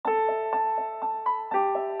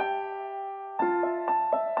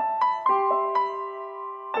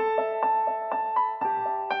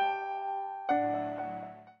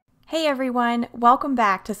Hey everyone, welcome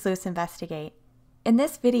back to Sleuths Investigate. In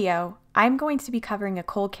this video, I'm going to be covering a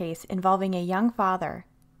cold case involving a young father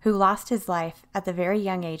who lost his life at the very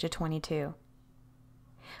young age of 22.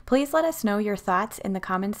 Please let us know your thoughts in the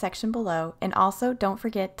comments section below, and also don't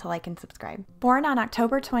forget to like and subscribe. Born on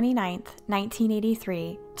October 29,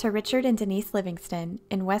 1983, to Richard and Denise Livingston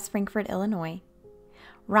in West Frankfort, Illinois,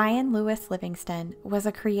 Ryan Lewis Livingston was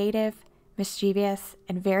a creative, mischievous,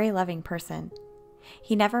 and very loving person.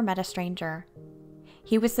 He never met a stranger.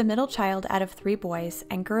 He was the middle child out of 3 boys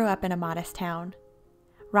and grew up in a modest town.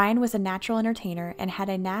 Ryan was a natural entertainer and had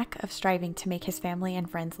a knack of striving to make his family and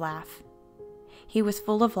friends laugh. He was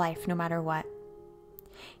full of life no matter what.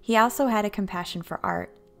 He also had a compassion for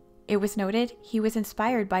art. It was noted he was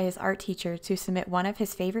inspired by his art teacher to submit one of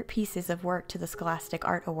his favorite pieces of work to the Scholastic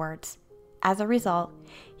Art Awards. As a result,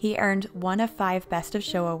 he earned one of 5 Best of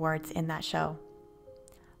Show awards in that show.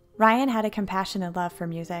 Ryan had a compassion and love for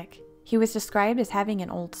music. He was described as having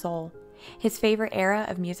an old soul. His favorite era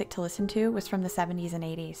of music to listen to was from the 70s and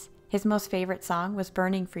 80s. His most favorite song was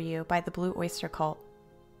Burning for You by the Blue Oyster Cult.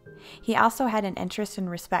 He also had an interest and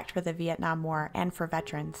respect for the Vietnam War and for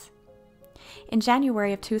veterans. In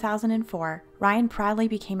January of 2004, Ryan proudly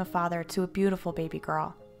became a father to a beautiful baby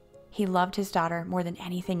girl. He loved his daughter more than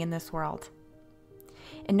anything in this world.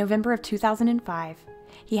 In November of 2005,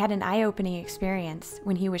 he had an eye-opening experience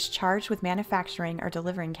when he was charged with manufacturing or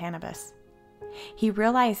delivering cannabis. He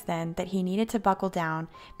realized then that he needed to buckle down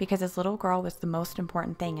because his little girl was the most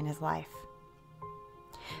important thing in his life.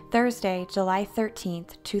 Thursday, July 13,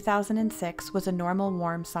 2006 was a normal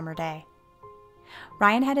warm summer day.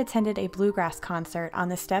 Ryan had attended a bluegrass concert on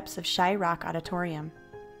the steps of Shy Rock Auditorium.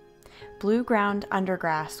 Blue Ground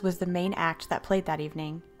Undergrass was the main act that played that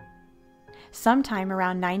evening. Sometime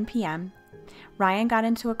around 9 p.m., Ryan got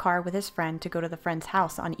into a car with his friend to go to the friend's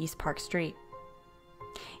house on East Park Street.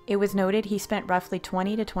 It was noted he spent roughly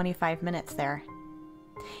 20 to 25 minutes there.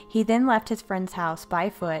 He then left his friend's house by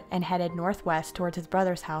foot and headed northwest towards his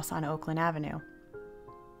brother's house on Oakland Avenue.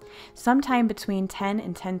 Sometime between 10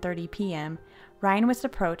 and 10:30 p.m., Ryan was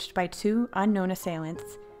approached by 2 unknown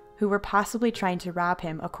assailants who were possibly trying to rob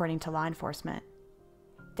him, according to law enforcement.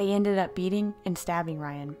 They ended up beating and stabbing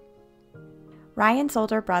Ryan. Ryan's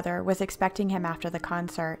older brother was expecting him after the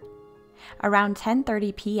concert. Around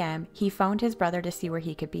 10:30 p.m., he phoned his brother to see where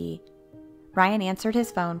he could be. Ryan answered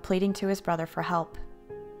his phone, pleading to his brother for help.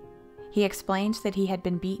 He explained that he had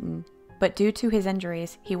been beaten, but due to his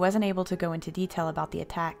injuries, he wasn't able to go into detail about the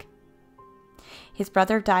attack. His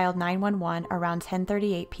brother dialed 911 around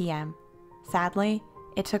 10:38 p.m. Sadly,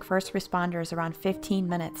 it took first responders around 15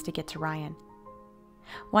 minutes to get to Ryan.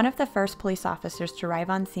 One of the first police officers to arrive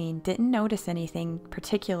on scene didn't notice anything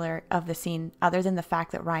particular of the scene other than the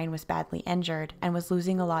fact that Ryan was badly injured and was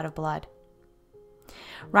losing a lot of blood.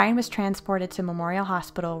 Ryan was transported to Memorial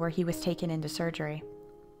Hospital where he was taken into surgery.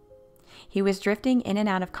 He was drifting in and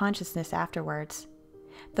out of consciousness afterwards.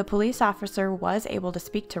 The police officer was able to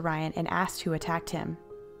speak to Ryan and asked who attacked him.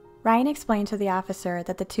 Ryan explained to the officer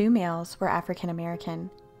that the 2 males were African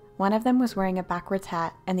American. One of them was wearing a backwards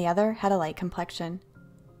hat and the other had a light complexion.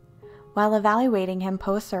 While evaluating him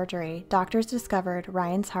post-surgery, doctors discovered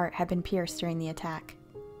Ryan's heart had been pierced during the attack.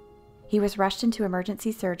 He was rushed into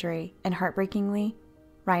emergency surgery, and heartbreakingly,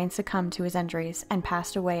 Ryan succumbed to his injuries and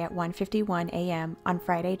passed away at 1:51 a.m. on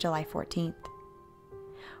Friday, July 14th.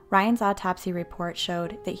 Ryan's autopsy report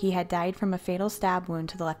showed that he had died from a fatal stab wound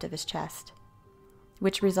to the left of his chest,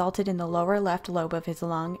 which resulted in the lower left lobe of his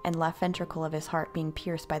lung and left ventricle of his heart being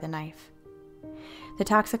pierced by the knife. The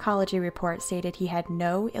toxicology report stated he had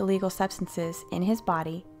no illegal substances in his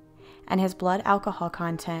body, and his blood alcohol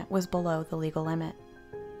content was below the legal limit.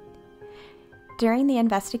 During the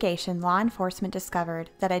investigation, law enforcement discovered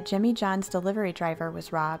that a Jimmy John's delivery driver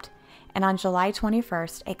was robbed, and on July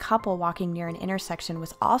 21st, a couple walking near an intersection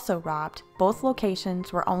was also robbed. Both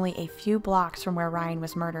locations were only a few blocks from where Ryan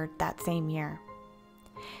was murdered that same year.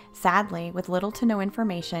 Sadly, with little to no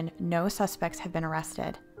information, no suspects have been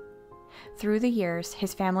arrested. Through the years,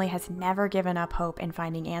 his family has never given up hope in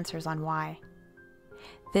finding answers on why.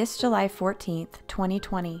 This July 14th,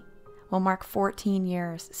 2020, will mark 14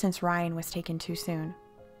 years since Ryan was taken too soon.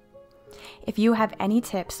 If you have any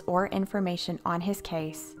tips or information on his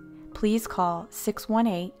case, please call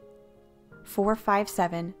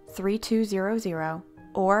 618-457-3200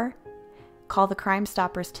 or call the Crime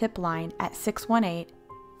Stoppers tip line at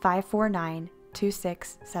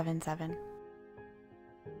 618-549-2677.